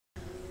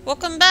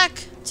Welcome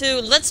back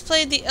to Let's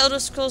Play The Elder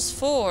Scrolls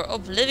 4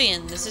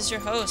 Oblivion. This is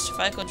your host,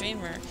 Fico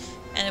Dreamer,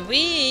 and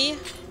we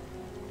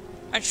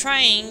are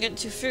trying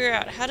to figure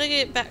out how to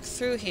get back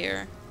through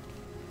here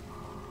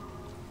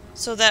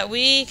so that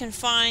we can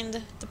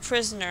find the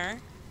prisoner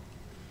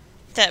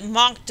that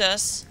mocked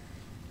us,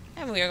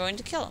 and we are going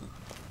to kill him.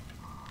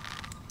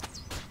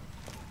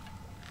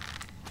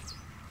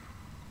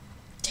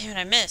 Damn it,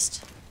 I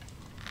missed.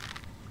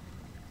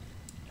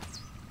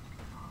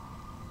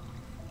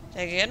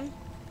 Did I get him?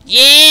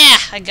 Yeah!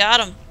 I got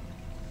him!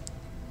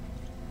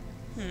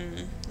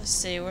 Let's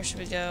see, where should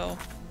we go?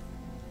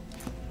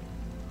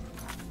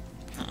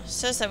 Oh, it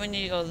says that we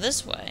need to go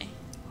this way.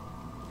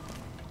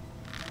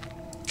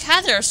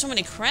 God, there are so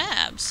many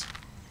crabs!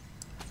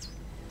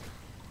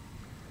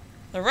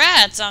 The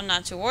rats I'm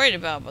not too worried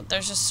about, but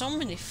there's just so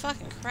many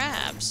fucking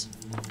crabs.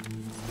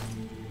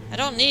 I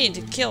don't need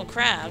to kill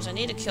crabs, I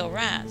need to kill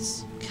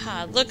rats.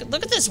 God, look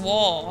at this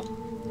wall.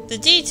 The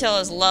detail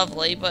is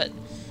lovely, but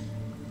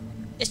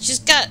it's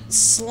just got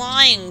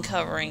slime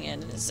covering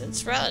it.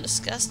 It's rather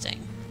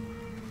disgusting.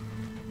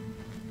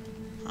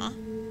 Huh?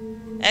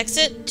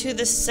 Exit to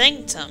the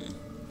sanctum.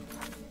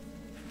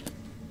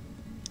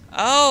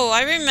 Oh,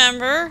 I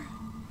remember.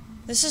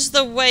 This is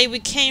the way we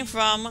came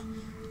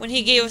from when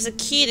he gave us a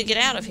key to get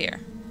out of here.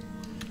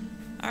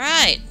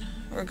 Alright,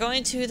 we're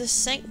going to the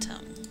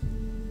sanctum.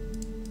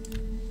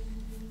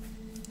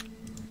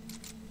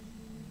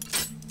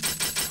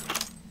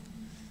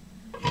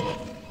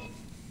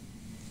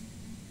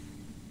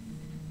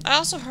 I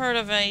also heard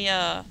of a,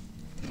 Of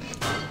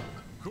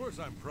course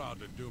I'm proud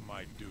to do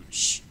my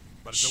duty,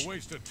 but it's a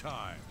waste of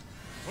time.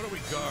 What are we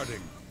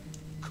guarding?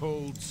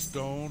 Cold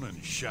stone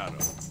and shadow.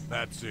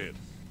 That's it.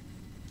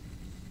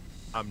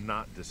 I'm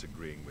not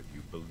disagreeing with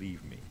you,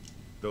 believe me.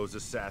 Those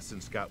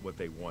assassins got what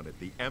they wanted.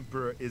 The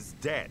Emperor is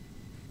dead.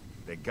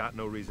 They got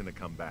no reason to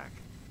come back.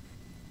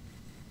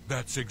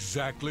 That's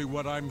exactly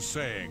what I'm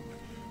saying.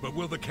 But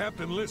will the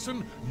captain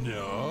listen?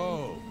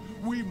 No.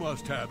 We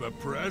must have a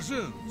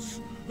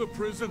presence. The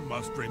prison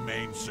must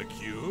remain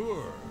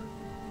secure.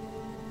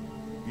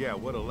 Yeah,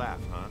 what a laugh,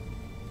 huh?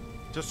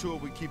 Just who are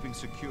we keeping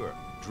secure?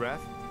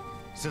 Dreth?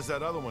 Since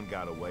that other one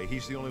got away,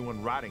 he's the only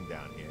one rotting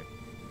down here.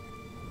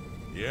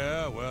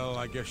 Yeah, well,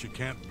 I guess you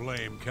can't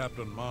blame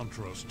Captain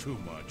Montrose too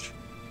much.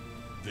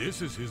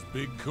 This is his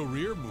big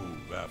career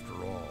move, after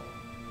all.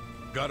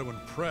 Got to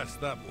impress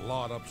that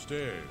lot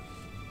upstairs.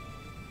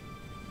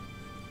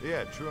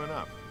 Yeah, true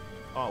enough.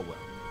 Oh, well.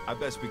 I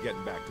best be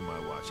getting back to my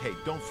watch. Hey,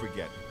 don't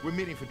forget, we're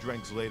meeting for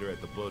drinks later at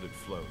the Bloated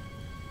Float.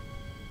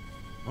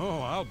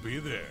 Oh, I'll be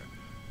there.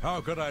 How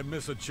could I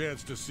miss a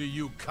chance to see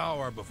you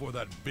cower before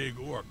that big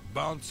orc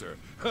bouncer?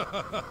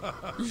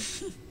 I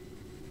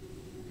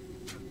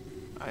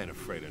ain't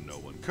afraid of no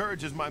one.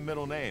 Courage is my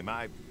middle name.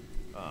 Oh, never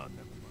mind.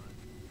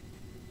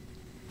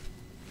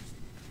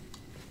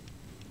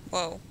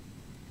 whoa.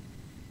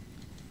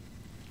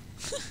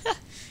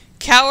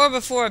 Cower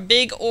before a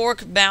big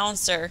orc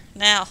bouncer.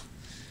 Now,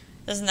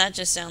 doesn't that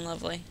just sound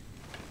lovely?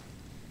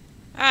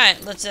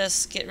 Alright, let's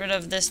just get rid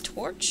of this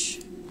torch.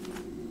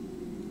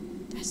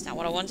 That's not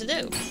what I wanted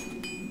to do.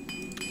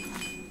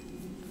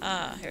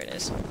 Ah, here it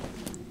is.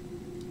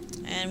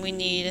 And we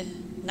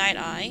need Night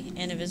Eye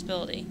and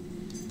Invisibility.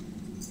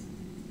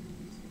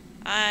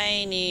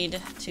 I need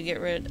to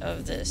get rid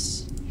of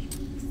this.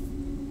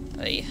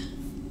 Oy.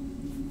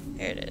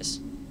 Here it is.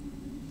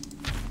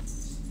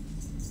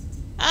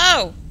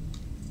 Oh!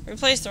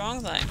 Replaced the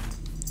wrong thing.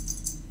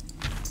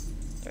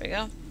 There we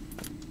go.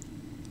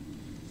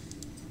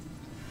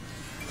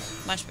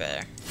 Much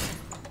better.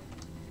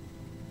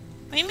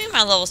 What do you mean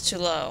my level's too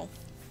low?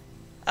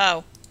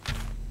 Oh.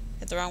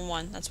 Hit the wrong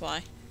one, that's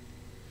why.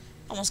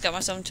 Almost got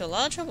myself into a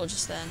lot of trouble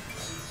just then.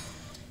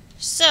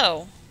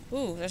 So.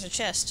 Ooh, there's a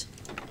chest.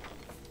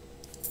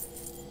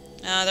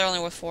 They're only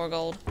worth 4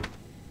 gold.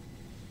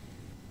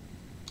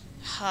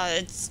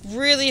 It's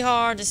really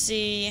hard to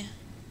see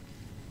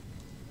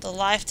the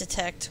life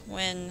detect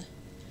when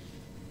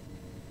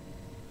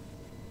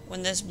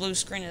this blue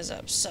screen is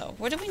up. So,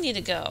 where do we need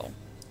to go?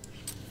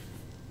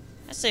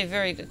 That's a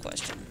very good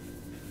question.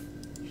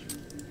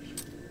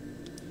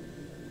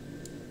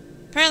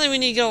 Apparently we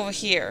need to go over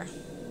here.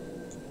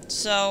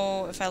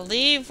 So, if I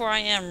leave where I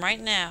am right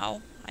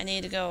now, I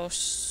need to go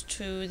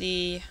to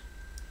the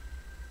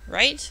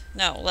right?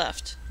 No,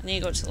 left. I need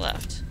to go to the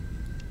left.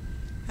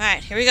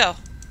 Alright, here we go.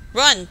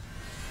 Run!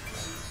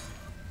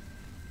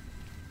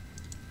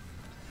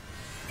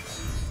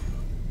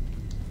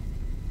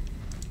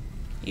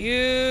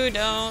 You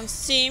don't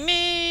see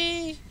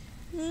me.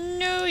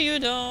 No, you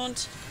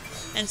don't.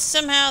 And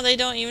somehow they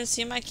don't even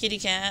see my kitty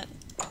cat.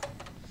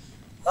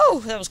 Whew,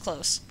 that was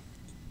close.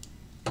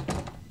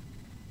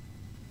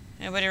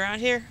 Anybody around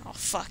here? Oh,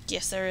 fuck.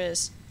 Yes, there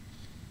is.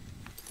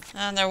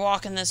 And they're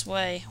walking this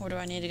way. Where do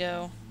I need to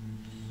go?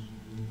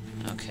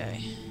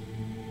 Okay.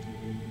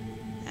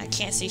 I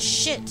can't see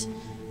shit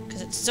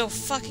because it's so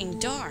fucking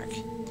dark.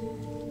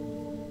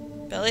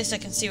 But at least I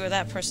can see where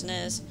that person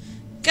is.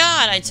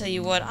 God, I tell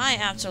you what, I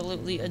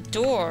absolutely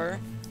adore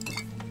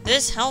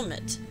this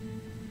helmet.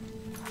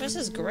 What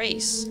is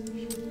grace?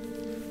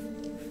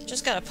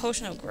 Just got a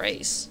potion of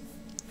grace.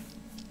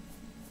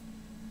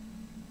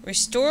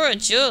 Restore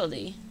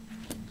agility.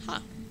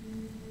 Huh.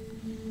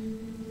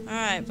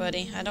 Alright,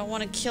 buddy. I don't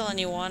want to kill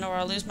anyone or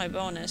I'll lose my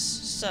bonus.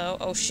 So,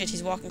 oh shit,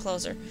 he's walking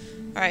closer.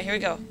 Alright, here we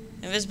go.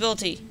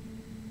 Invisibility.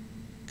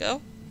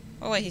 Go?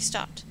 Oh wait, he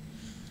stopped.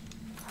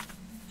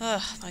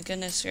 Oh, my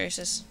goodness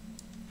gracious.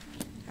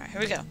 Alright,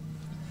 here we go.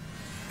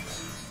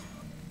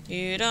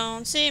 You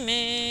don't see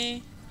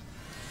me.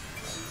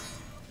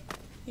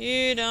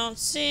 You don't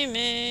see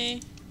me.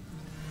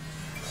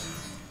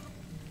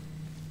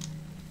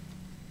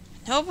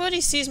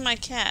 Nobody sees my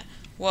cat.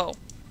 Whoa.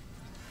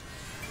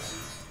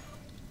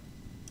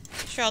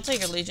 Sure, I'll take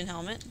your Legion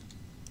helmet.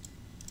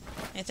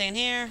 Anything in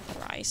here?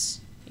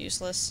 Rice.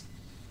 Useless.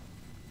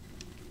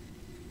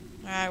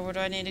 Alright, where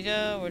do I need to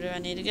go? Where do I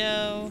need to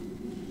go?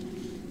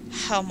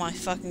 Oh my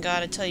fucking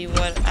god, I tell you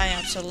what, I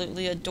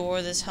absolutely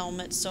adore this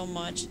helmet so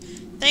much.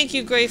 Thank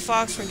you, Grey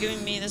Fox, for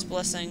giving me this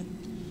blessing.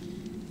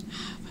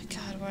 Oh my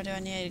god, where do I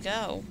need to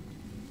go?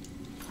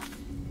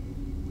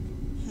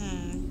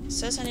 It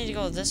says I need to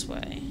go this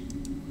way.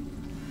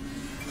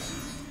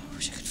 I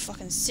wish I could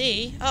fucking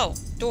see. Oh,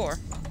 door.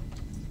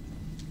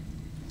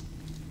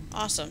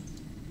 Awesome.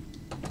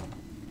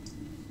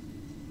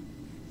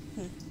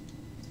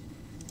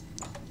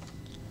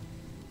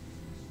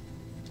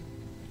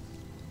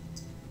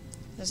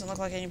 Doesn't look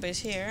like anybody's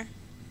here.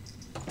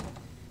 Oh,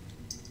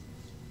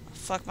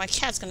 fuck, my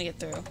cat's gonna get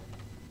through.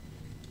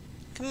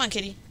 Come on,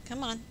 kitty.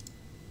 Come on.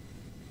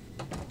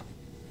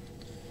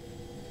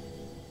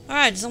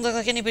 Alright, doesn't look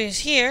like anybody's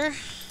here.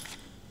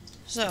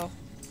 So,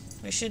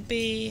 we should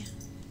be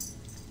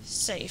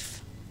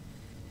safe.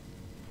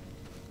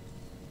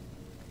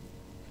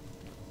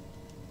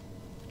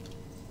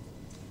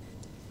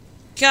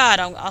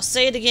 God, I'll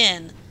say it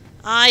again.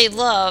 I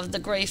love the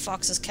Grey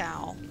Fox's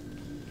cowl.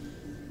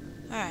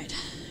 Alright,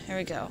 here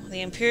we go.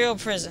 The Imperial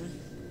Prison.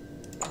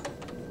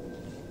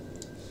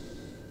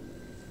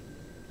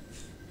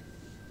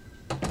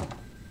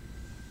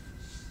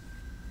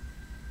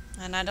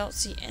 And I don't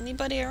see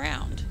anybody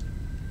around.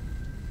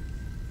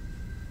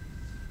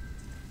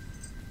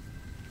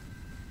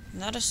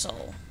 Not a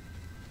soul.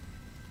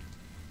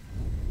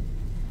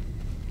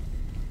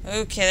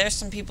 Okay, there's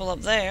some people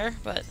up there,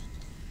 but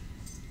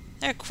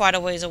they're quite a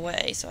ways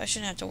away, so I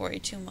shouldn't have to worry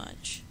too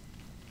much.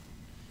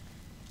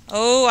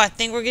 Oh, I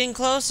think we're getting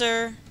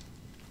closer.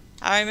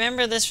 I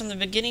remember this from the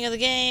beginning of the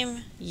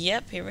game.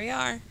 Yep, here we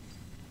are.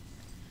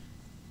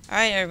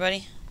 Alright,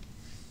 everybody.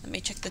 Let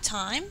me check the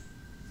time.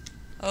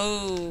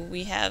 Oh,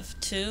 we have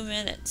 2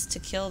 minutes to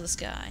kill this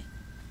guy.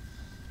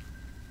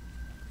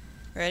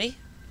 Ready?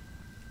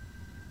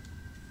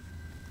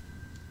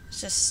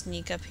 Let's just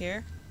sneak up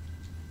here.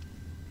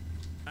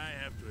 I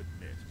have to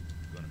admit,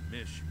 I'm gonna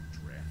miss you,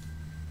 Drath.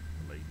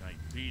 The late night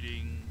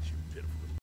beatings, your pitiful